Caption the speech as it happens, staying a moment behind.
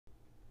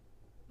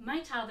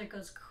My toddler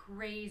goes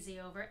crazy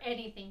over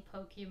anything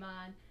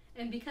Pokemon,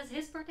 and because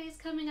his birthday is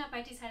coming up,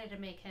 I decided to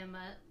make him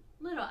a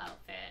little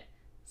outfit.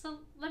 So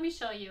let me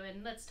show you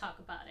and let's talk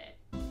about it.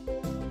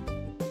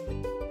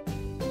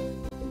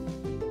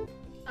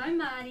 I'm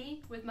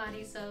Mari with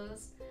Mari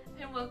Sews,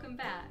 and welcome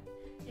back.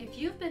 If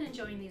you've been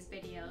enjoying these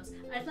videos,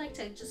 I'd like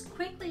to just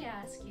quickly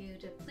ask you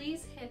to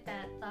please hit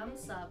that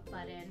thumbs up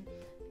button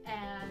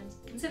and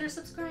consider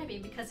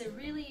subscribing, because it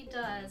really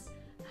does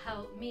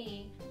help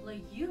me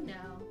let you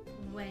know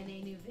when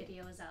a new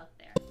video is out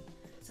there.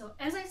 So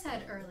as I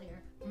said earlier,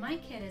 my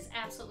kid is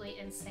absolutely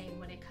insane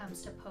when it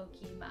comes to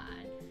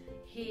Pokemon.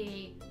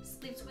 He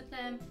sleeps with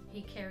them,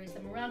 he carries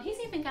them around. He's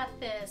even got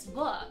this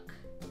book.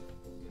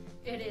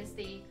 It is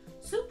the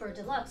Super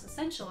Deluxe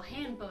Essential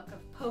Handbook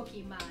of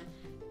Pokemon,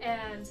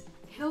 and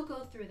he'll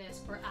go through this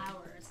for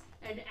hours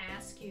and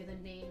ask you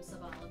the names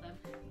of all of them.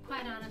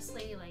 Quite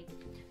honestly, like,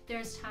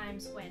 there's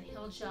times when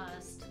he'll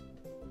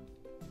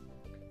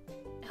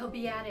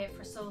be at it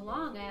for so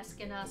long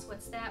asking us,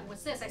 what's that,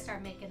 what's this? I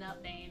start making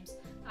up names.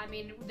 I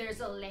mean,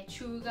 there's a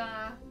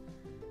Lechuga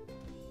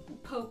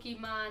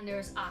Pokemon,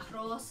 there's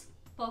Arroz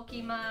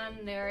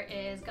Pokemon, there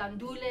is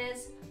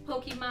Gandules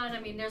Pokemon. I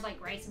mean, there's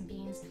like rice and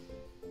beans,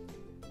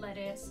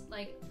 lettuce.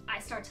 Like, I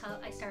start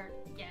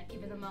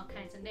giving them all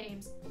kinds of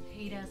names.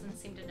 He doesn't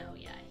seem to know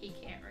yet. He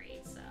can't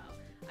read, so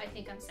I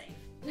think I'm safe.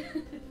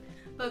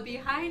 But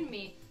behind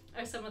me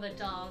are some of the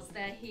dolls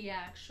that he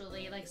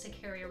actually likes to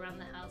carry around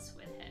the house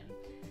with him.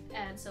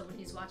 And so when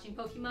he's watching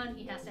Pokemon,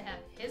 he has to have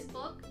his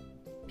book,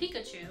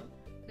 Pikachu,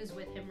 who's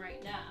with him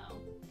right now,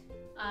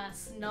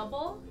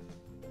 Snubble,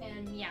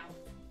 and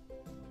Meowth.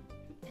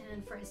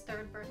 And for his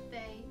 3rd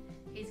birthday,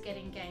 he's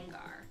getting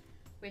Gengar,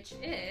 which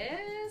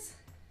is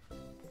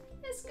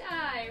this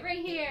guy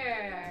right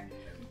here.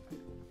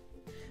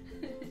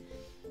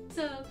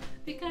 So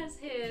because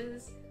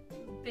his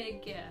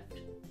big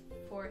gift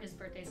for his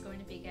birthday is going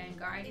to be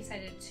Gengar, I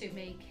decided to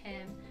make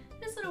him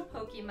this little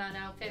Pokemon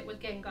outfit with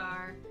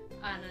Gengar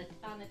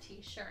on a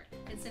t-shirt.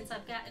 And since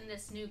I've gotten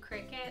this new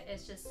cricket,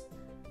 it's just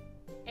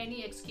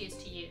any excuse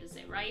to use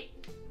it, right?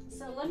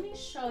 So let me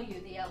show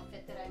you the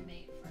outfit that I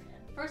made for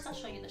him. First, I'll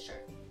show you the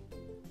shirt.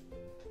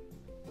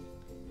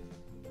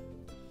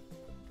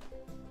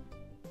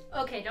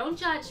 Okay, don't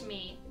judge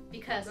me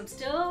because I'm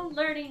still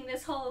learning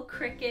this whole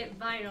cricket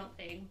vinyl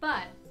thing,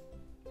 but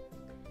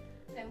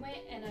I went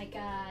and I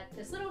got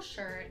this little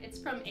shirt. It's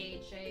from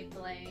AJ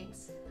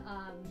Blanks,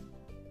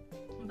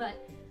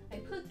 but I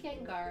put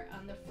Gengar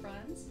on the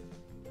front,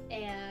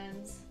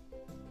 and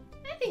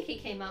I think he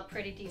came out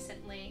pretty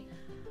decently.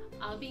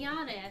 I'll be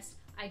honest,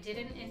 I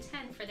didn't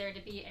intend for there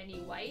to be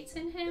any whites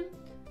in him,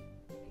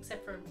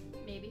 except for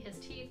maybe his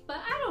teeth, but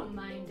I don't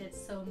mind it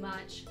so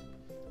much.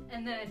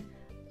 And then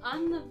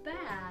on the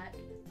back,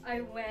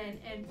 I went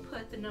and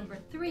put the number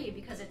 3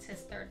 because it's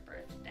his 3rd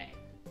birthday.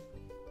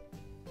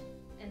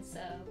 And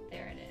so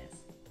there it is.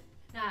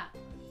 Now,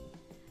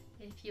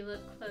 if you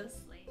look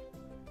closely,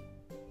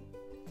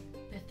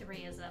 the 3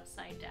 is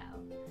upside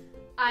down.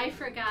 I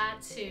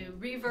forgot to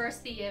reverse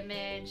the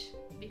image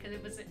because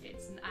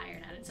it's an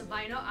iron-on. It's a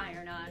vinyl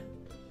iron-on.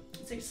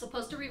 So you're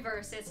supposed to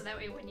reverse it so that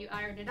way when you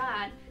iron it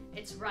on,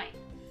 it's right.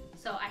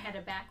 So I had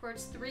a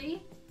backwards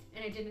 3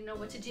 and I didn't know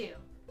what to do.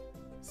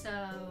 So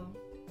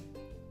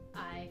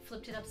I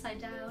flipped it upside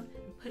down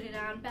and put it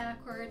on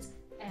backwards,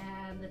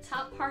 and the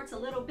top part's a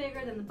little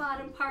bigger than the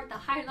bottom part. The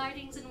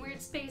highlighting's in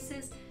weird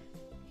spaces.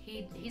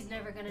 He's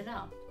never gonna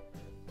know.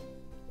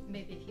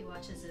 Maybe if he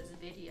watches this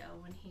video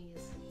when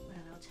he's, I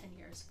don't know, 10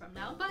 years from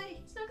now, but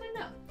he's not gonna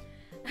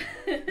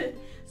know.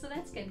 So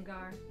that's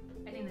Gengar.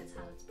 I think that's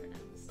how it's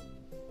pronounced.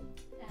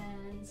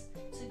 And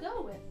to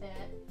go with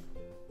it,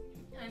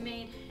 I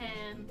made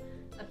him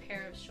a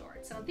pair of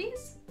shorts. Now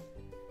these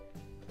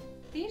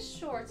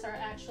shorts are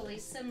actually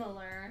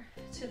similar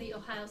to the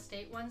Ohio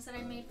State ones that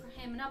I made for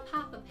him, and I'll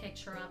pop a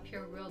picture up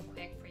here real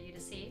quick for you to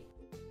see.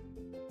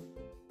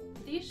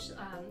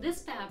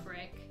 This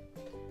fabric,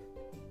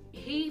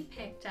 he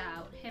picked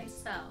out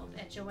himself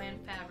at Joann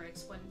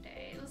Fabrics one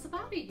day. It was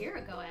about a year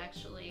ago,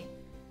 actually.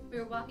 We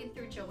were walking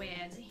through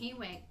Joann's and he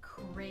went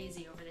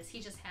crazy over this. He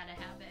just had to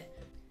have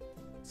it.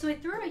 So I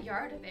threw a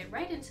yard of it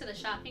right into the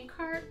shopping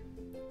cart,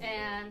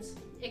 and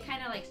it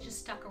kind of like just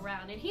stuck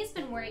around, and he's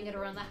been wearing it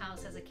around the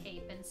house as a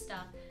cape and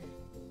stuff,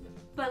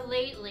 but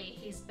lately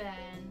he's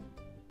been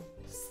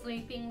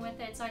sleeping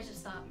with it. So I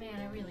just thought, man,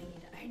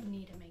 I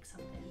need to make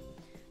something.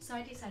 So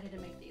I decided to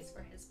make these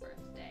for his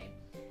birthday.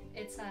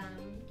 It's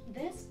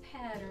this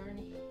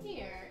pattern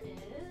here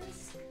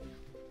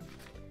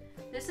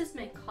this is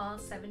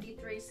McCall's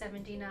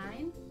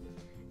 7379,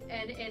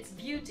 and it's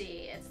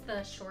Beauty. It's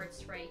the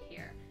shorts right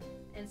here.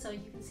 And so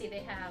you can see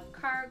they have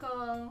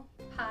cargo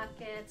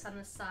pockets on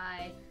the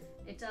side.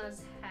 It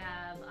does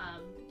have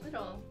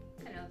little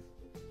kind of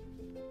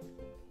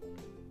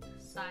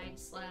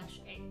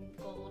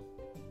side/angled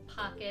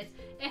pockets.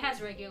 It has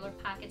regular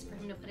pockets for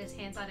him to put his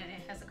hands on, and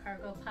it has the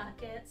cargo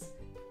pockets.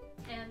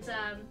 And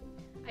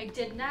I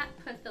did not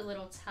put the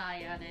little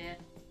tie on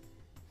it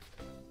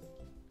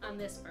on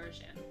this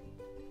version.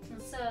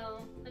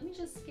 So let me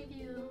just give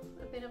you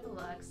a bit of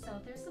look. So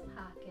there's a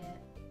pocket.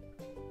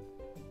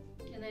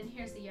 And then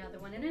here's the other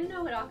one. And I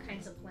know it all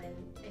kinds of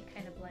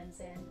blends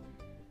in.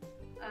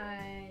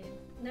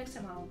 Next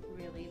time I'll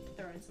really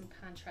throw in some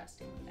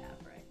contrasting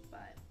fabric,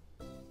 but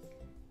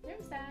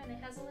there's that. And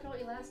it has a little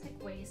elastic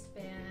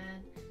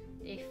waistband,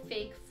 a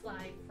fake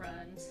fly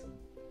front.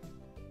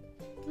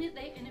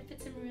 And it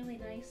fits him really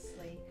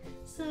nicely.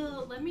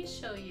 So let me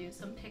show you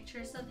some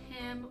pictures of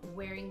him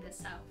wearing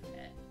this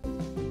outfit.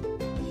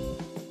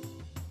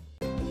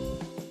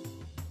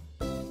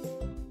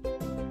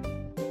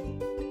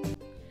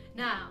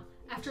 Now,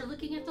 after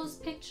looking at those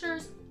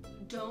pictures,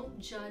 don't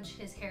judge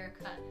his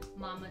haircut.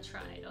 Mama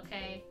tried,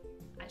 okay?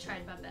 I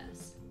tried my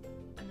best.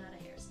 I'm not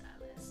a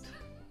hairstylist.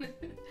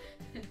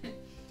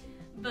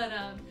 But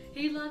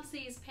he loves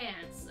these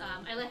pants.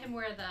 I let him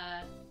wear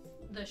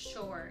the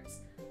shorts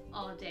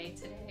all day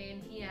today,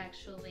 and he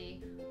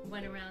actually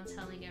went around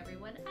telling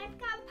everyone, I've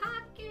got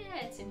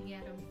pockets, and he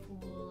had them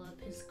full of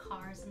his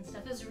cars and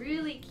stuff. It was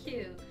really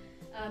cute.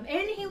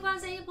 And he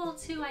was able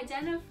to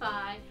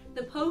identify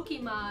the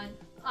Pokemon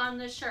on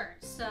the shirt,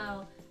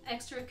 so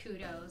extra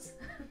kudos.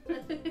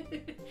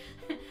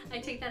 I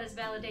take that as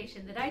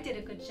validation that I did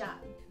a good job.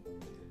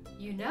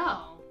 You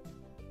know,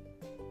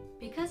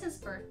 because his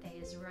birthday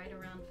is right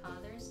around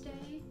Father's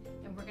Day,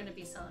 and we're going to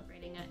be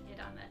celebrating it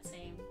on that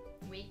same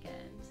weekend,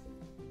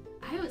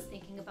 I was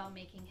thinking about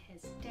making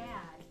his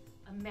dad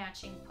a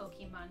matching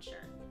Pokemon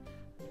shirt.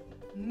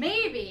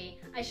 Maybe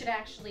I should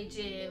actually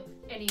do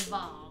an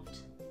evolved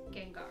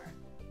Gengar.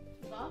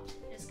 Evolved?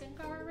 Is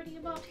Gengar already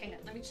evolved? Hang on,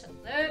 let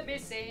me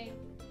see.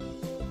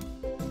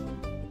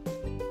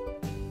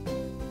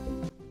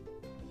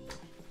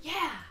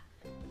 Yeah!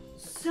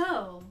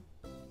 So,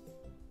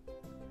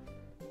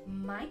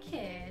 my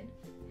kid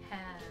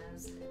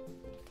has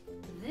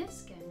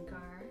this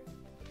Gengar,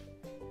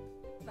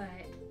 but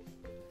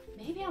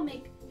maybe I'll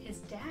make his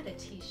dad a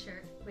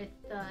t-shirt with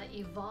the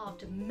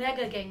evolved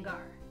Mega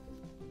Gengar.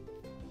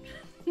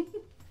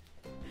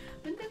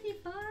 Wouldn't that be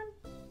fun?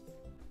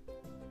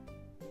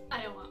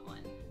 I don't want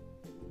one.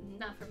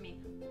 Not for me.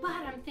 But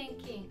I'm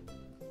thinking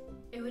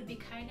it would be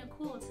kind of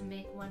cool to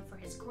make one for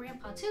his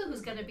grandpa too,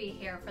 who's going to be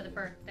here for the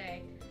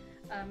birthday.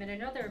 And I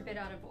know they're a bit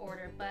out of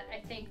order, but I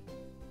think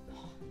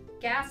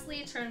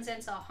Ghastly turns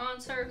into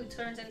Haunter, who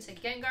turns into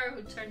Gengar,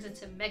 who turns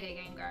into Mega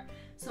Gengar.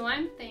 So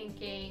I'm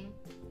thinking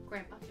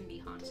Grandpa can be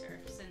Haunter,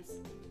 since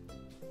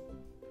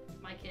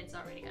my kid's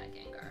already got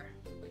Gengar,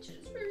 which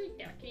is very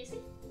easy.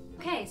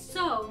 Okay,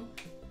 so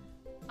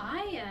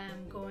I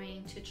am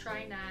going to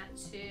try not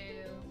to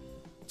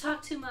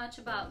talk too much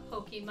about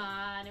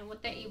Pokemon and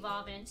what they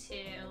evolve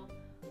into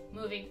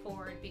moving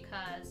forward,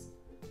 because,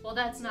 well,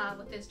 that's not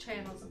what this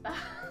channel's about.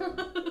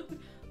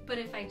 But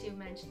if I do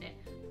mention it,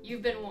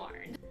 you've been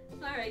warned.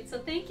 Alright, so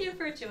thank you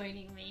for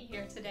joining me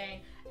here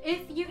today.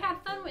 If you had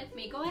fun with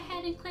me, go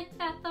ahead and click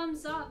that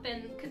thumbs up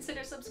and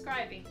consider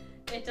subscribing.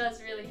 It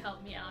does really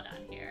help me out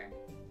on here.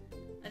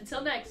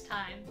 Until next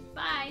time,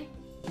 bye!